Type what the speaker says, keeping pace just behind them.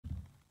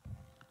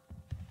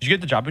Did you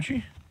get the job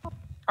entry?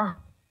 Oh,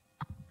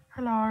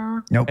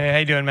 hello. Nope. Hey, how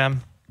you doing,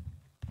 ma'am?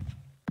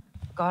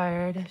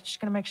 Good.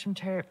 Just gonna make some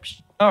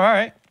tips. Oh, all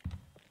right.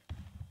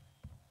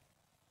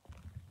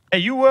 Hey,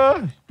 you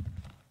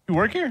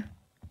work here?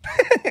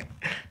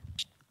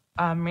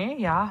 Me?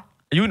 Yeah. Are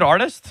you an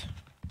artist?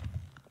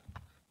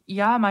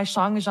 Yeah, my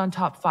song is on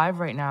top 5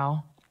 right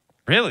now.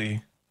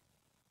 Really?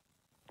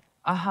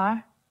 Uh-huh.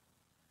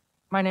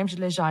 My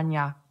name's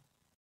Anya.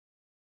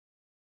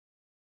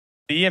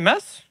 The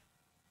EMS?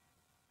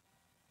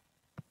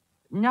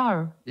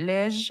 No,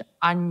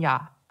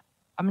 Anya.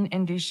 I'm an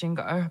indie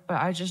singer,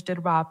 but I just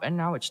did rap and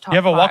now it's top 5.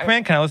 You have a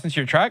Walkman? Can I listen to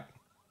your track?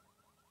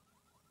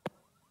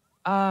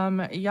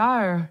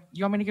 Yeah.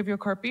 You want me to give you a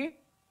copy?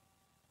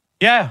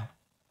 Yeah.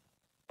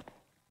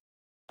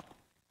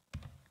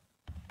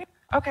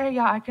 Okay,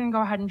 yeah, I can go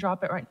ahead and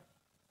drop it right.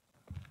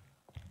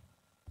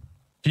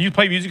 Can you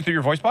play music through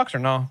your voice box or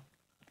no?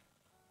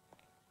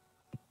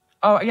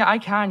 Oh, yeah, I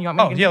can. You want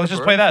me to get yeah, into let's the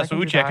just play booth? that. I So can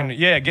do Uchi, I that. can,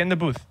 yeah, get in the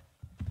booth.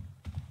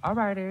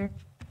 Alrighty.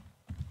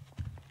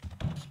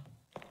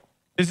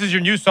 This is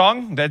your new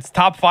song that's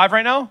top 5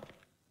 right now?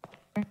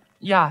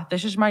 Yeah,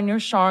 this is my new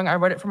song. I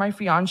wrote it for my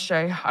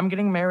fiance. I'm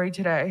getting married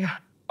today.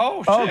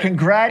 Oh, shit. Oh,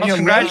 congratulations,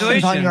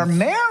 congratulations on your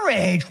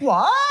marriage.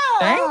 Wow.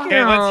 Thank you.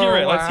 Okay, let's hear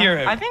it. Let's hear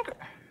it. I think.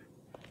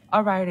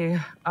 Alrighty.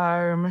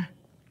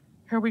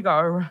 Here we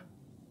go.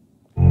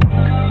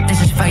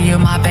 This is for you,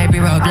 my baby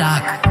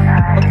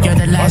roadblock. You're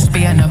the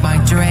lesbian of my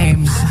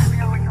dreams.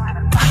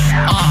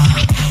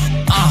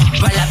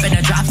 Right up in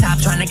the drop top,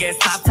 trying to get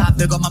top top.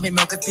 Big ol' mommy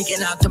milk is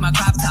peeking out to my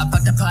crop top.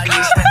 Fuck the police,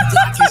 man, the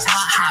block is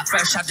hot.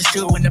 Fresh out the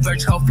stew when the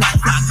birds go flop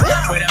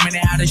flop. Wait a minute,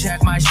 how to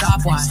check my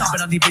stopwatch.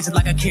 Stopping on these bitches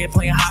like a kid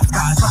playing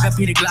hopscotch. Fuck a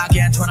PD Glock,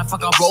 yeah, trying to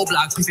fuck a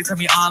Roblox. Please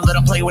turn me on, let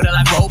him play with it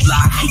like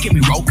Roblox. He give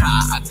me roll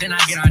cock, then I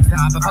get on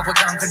top. I fuck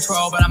with gun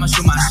control, but I'ma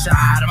shoot my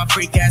shot. I'm a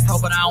freak ass hoe,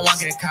 but I don't want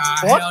to get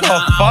caught. What Hell the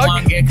nah, fuck? I don't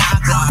want to get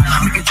caught.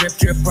 Make a drip,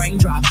 drip,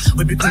 raindrop.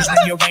 We be cruising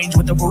in your range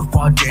with the roof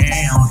all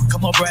down.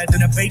 Come on, bread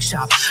in a bake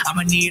shop.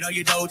 I'ma need all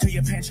your dough till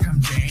your pinch come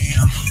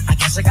down. I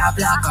guess I got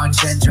block on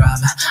syndrome.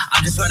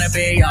 I'm just wanna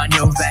be on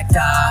your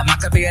vector. I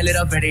could be a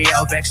little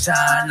video vixen.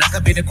 I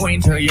could be the queen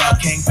to your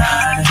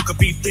kingpin. You could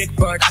be Big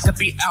Bird, I could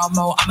be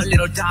Elmo. I'm a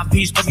little dime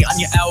piece, put me on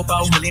your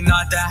elbow. Really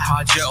not that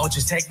hard, Joe.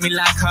 Just take me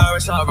like her,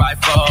 it's alright,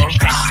 folks.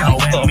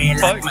 Showing me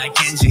like my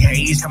Kenzie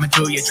Hayes. Coming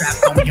through your trap,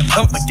 going your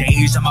mouth for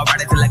days. I'm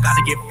alright till I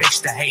gotta get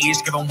fixed the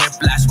haze. Give him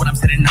whiplash when I'm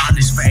sitting on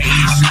his face.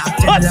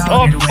 What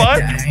the fuck?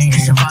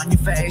 Kiss up on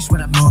your face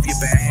when I move your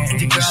bang.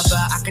 The girl,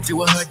 but I could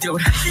do a hood,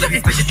 dude. Let me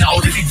bitch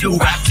know that he do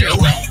rap too.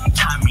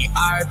 Time me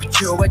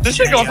RB2. This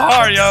shit goes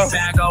hard, yo.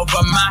 Bag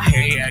over my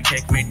head,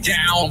 kick me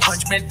down,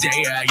 punch me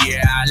there,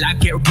 yeah, I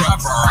like it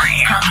rubber.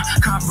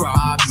 Come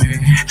rob me,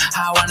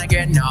 I wanna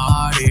get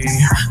naughty.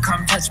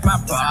 Come touch my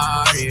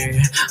body,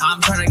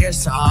 I'm tryna get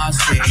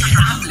saucy.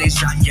 I'm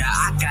Lasagna,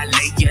 I got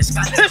layers.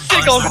 This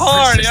shit goes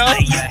hard, yo.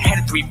 Head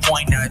a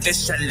 3-pointer,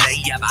 this a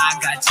layup. I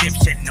got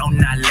tips and no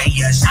not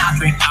layers. I've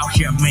been out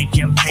here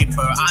making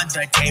paper on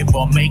the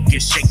table, make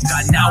it shake.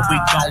 Now we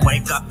gon'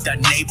 wake up the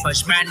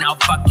neighbors, man. Now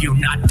fuck you,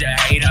 not the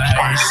haters.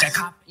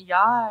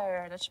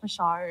 Yeah, that's my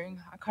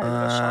song. I cut it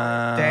with a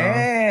song.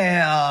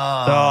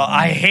 Damn. So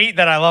I hate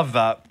that I love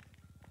that.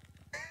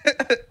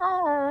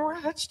 Oh,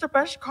 that's the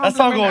best That compliment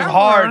song goes ever.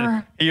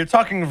 hard. You're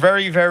talking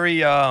very, very,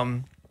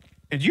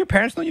 did your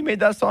parents know you made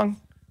that song?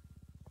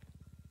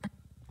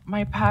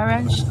 My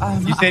parents,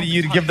 You said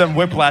you'd give them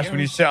whiplash when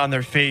you sit on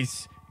their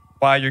face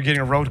while you're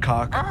getting a road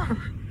cock.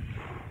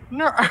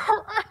 No,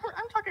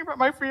 I'm talking about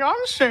my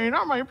fiance,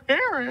 not my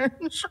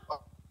parents.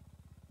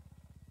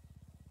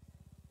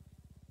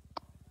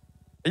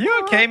 Are you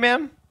okay,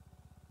 ma'am?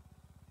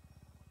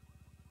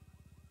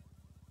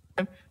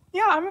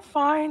 Yeah, I'm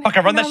fine. Okay,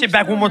 run that shit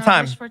back one more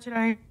time. For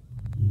today.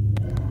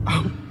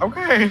 Oh,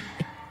 okay.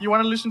 You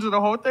want to listen to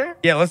the whole thing?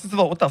 Yeah, listen to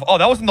the, what the, oh,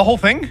 that wasn't the whole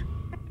thing?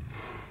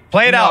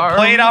 Play it out.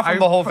 Play it out from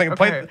the whole thing.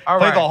 Play the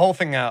whole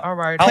thing out. All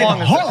right. How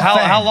long is it?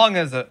 How long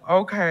is it?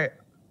 Okay.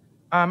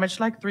 It's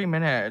like 3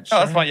 minutes. Oh,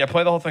 that's fine. Yeah,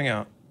 play the whole thing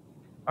out.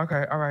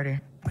 Okay,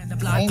 alrighty. When the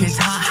block is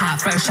hot,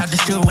 fresh out the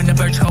stew when the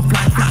birds go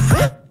flop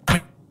flop.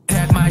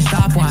 My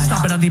stopwatch,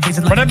 stopping on these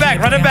bitches like Run it back,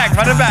 run it back,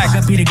 run it back. I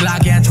PD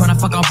Glock, yeah, trying to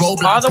fuck a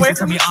Roblox. All the way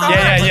from the start?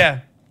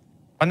 Yeah.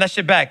 Run that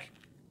shit back.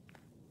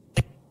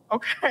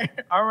 Okay,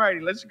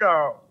 alrighty, let's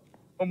go.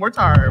 One more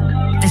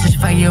time. This is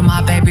for you,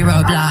 my baby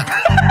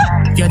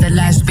roadblock. You're the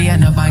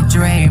lesbian of my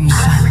dreams.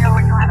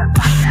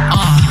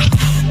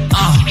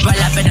 Right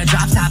up in the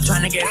drop top,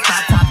 trying to get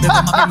top top. Big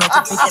ol' mommy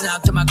milk is peeking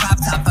out to my crop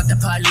top. Fuck the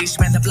police,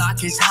 man, the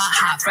block is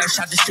hot. Fresh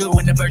out the stew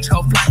when the birds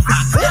go flop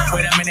flop.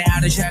 Wait a minute,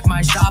 how to check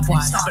my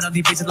stopwatch. Stopping on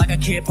these bitches like a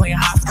kid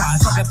playing hopscotch.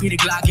 Fuck a PD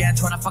Glock, yeah,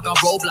 trying to fuck a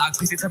Roblox.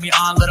 Please turn me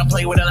on, let him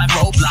play with it like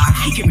Roblox.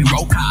 He give me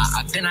roll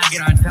cock, then I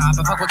get on top.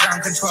 I fuck with gun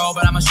control,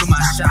 but I'ma shoot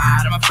my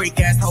shot. I'm a freak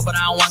ass hoe, but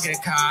I don't want to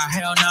get caught.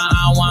 Hell nah,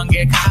 I don't want to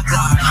get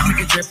caught. Make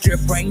a drip,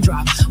 drip,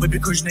 raindrop. We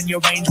be cruising in your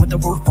range with the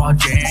roof all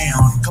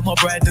down. Come on,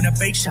 bread in a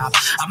bake shop.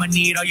 I'ma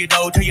need all your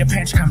dough till your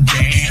pants come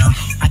down.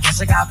 I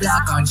guess I got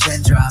block-on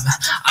syndrome.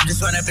 I'm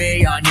just wanna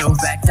be on your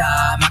vector.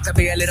 I could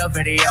be a little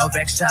video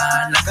vixen.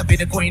 I could be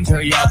the queen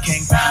to your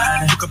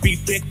kingpin. You could be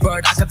Big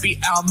Bird, I could be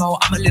Elmo.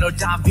 I'm a little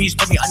dime piece,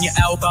 put me on your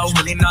elbow.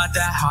 Really not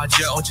that hard,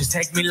 Joe. Just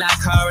take me like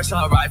her, it's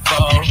alright,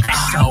 folks.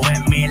 So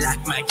with me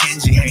like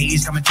Mackenzie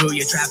Hayes. Coming through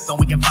your trap, and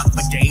we can fuck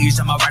for days.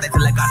 I'm alright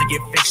until I gotta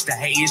get fixed the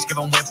haze. Give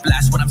 'em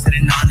whiplash when I'm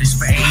sitting on this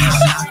face.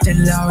 Locked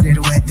and loaded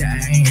with the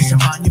ace.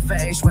 I'm on your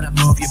face when I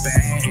move your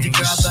bang. Your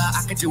girl, but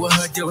I could do a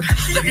hood dude.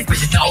 Let me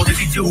bitch know that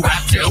you do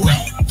rap too.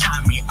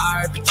 Time me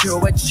RB to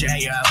a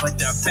J. Put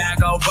the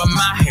bag over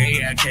my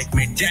head. Kick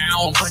me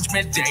down, punch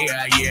me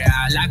there. Yeah,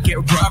 I like it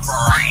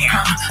rubber.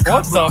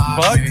 What the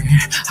fuck?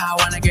 I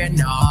wanna get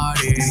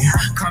naughty.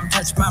 Come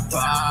touch my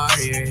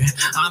body.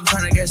 I'm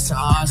tryna get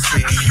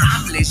saucy.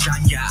 I'm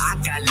Anya. I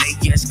got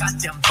layers. Got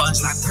them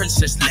buns like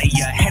Princess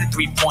Leia. Head a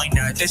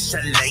 3-pointer. This a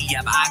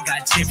layup. I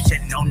got tips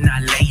and no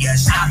not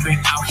layers. I've been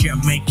out here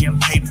making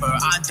paper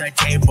on the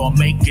table.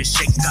 Make it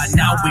shake.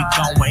 Now we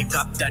gon' wake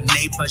up the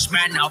neighbors.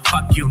 Man, I'll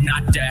fuck you,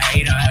 not the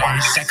haters.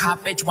 That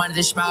cop bitch wanted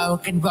to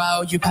smoke and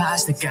roll. You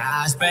pass the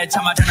gas. Bitch,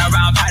 I'ma turn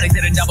around. Paddock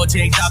didn't double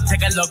cheeked up.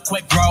 Take a look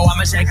quick, bro.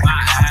 I'ma shake my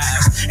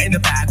ass. In the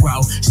back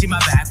row. See my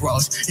back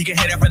rows. You can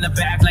hit it from the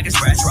back like it's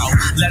retro.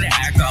 Let it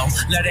echo.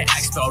 Let it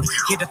explode.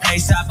 Keep the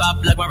pace up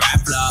like my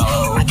rap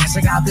flow. I guess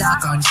I got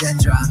block-on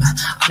syndrome.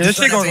 Yeah, this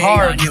shit goes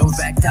hard.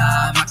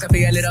 I could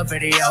be a little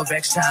video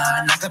vixen.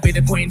 I could be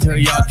the queen to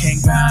your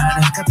kingpin.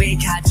 I could be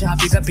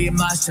ketchup, you could be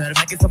mustard.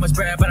 Making so much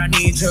bread, but I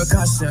need your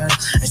custard.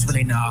 It's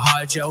really not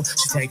hard, Joe.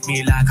 She take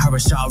me like her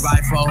assault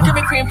rifle. Give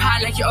me cream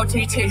pie like your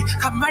OTT.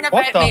 Come right up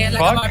What at the me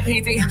like I'm fuck?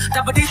 RPD.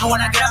 Double D, I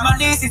wanna get on my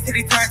knees. These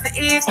cities turn to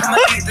east. Come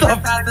and eat the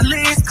left side the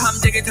least. Come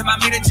dig into my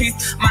meat and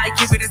cheese. Might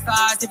give it a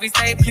size if you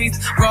say please.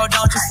 Bro,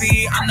 don't you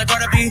see? I'm the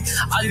gonna be.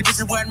 All these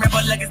bitches wearing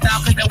rebel leggings now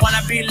cause they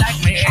wanna be like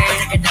me. But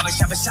they can never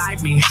shove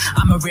beside me.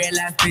 I'm a real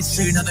ass bitch,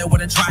 so you know they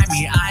wouldn't try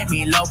me. I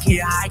mean, low key,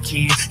 high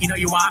key. You know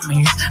you want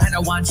me, and I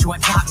want you on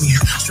top me.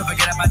 So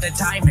forget about the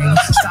timing.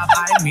 Stop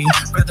eyeing me.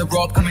 Grab the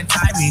rope, come and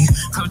tie me.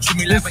 Come treat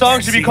me like This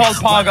song should be called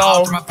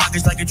Pago. My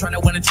pockets like you're trying to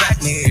win and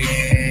track me.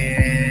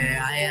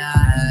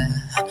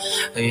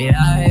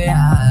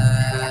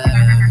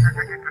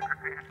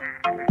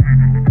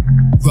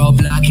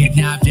 Roadblock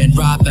kidnapped and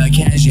robbed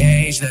against your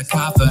age. The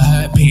cop for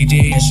her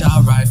PD is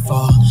our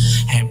rifle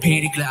and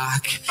PD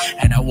Glock,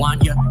 and I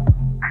want you.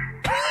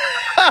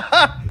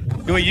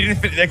 Wait, you didn't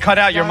fit, they cut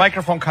out your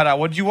microphone cut out.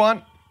 What did you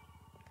want?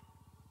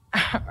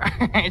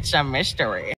 It's a mystery.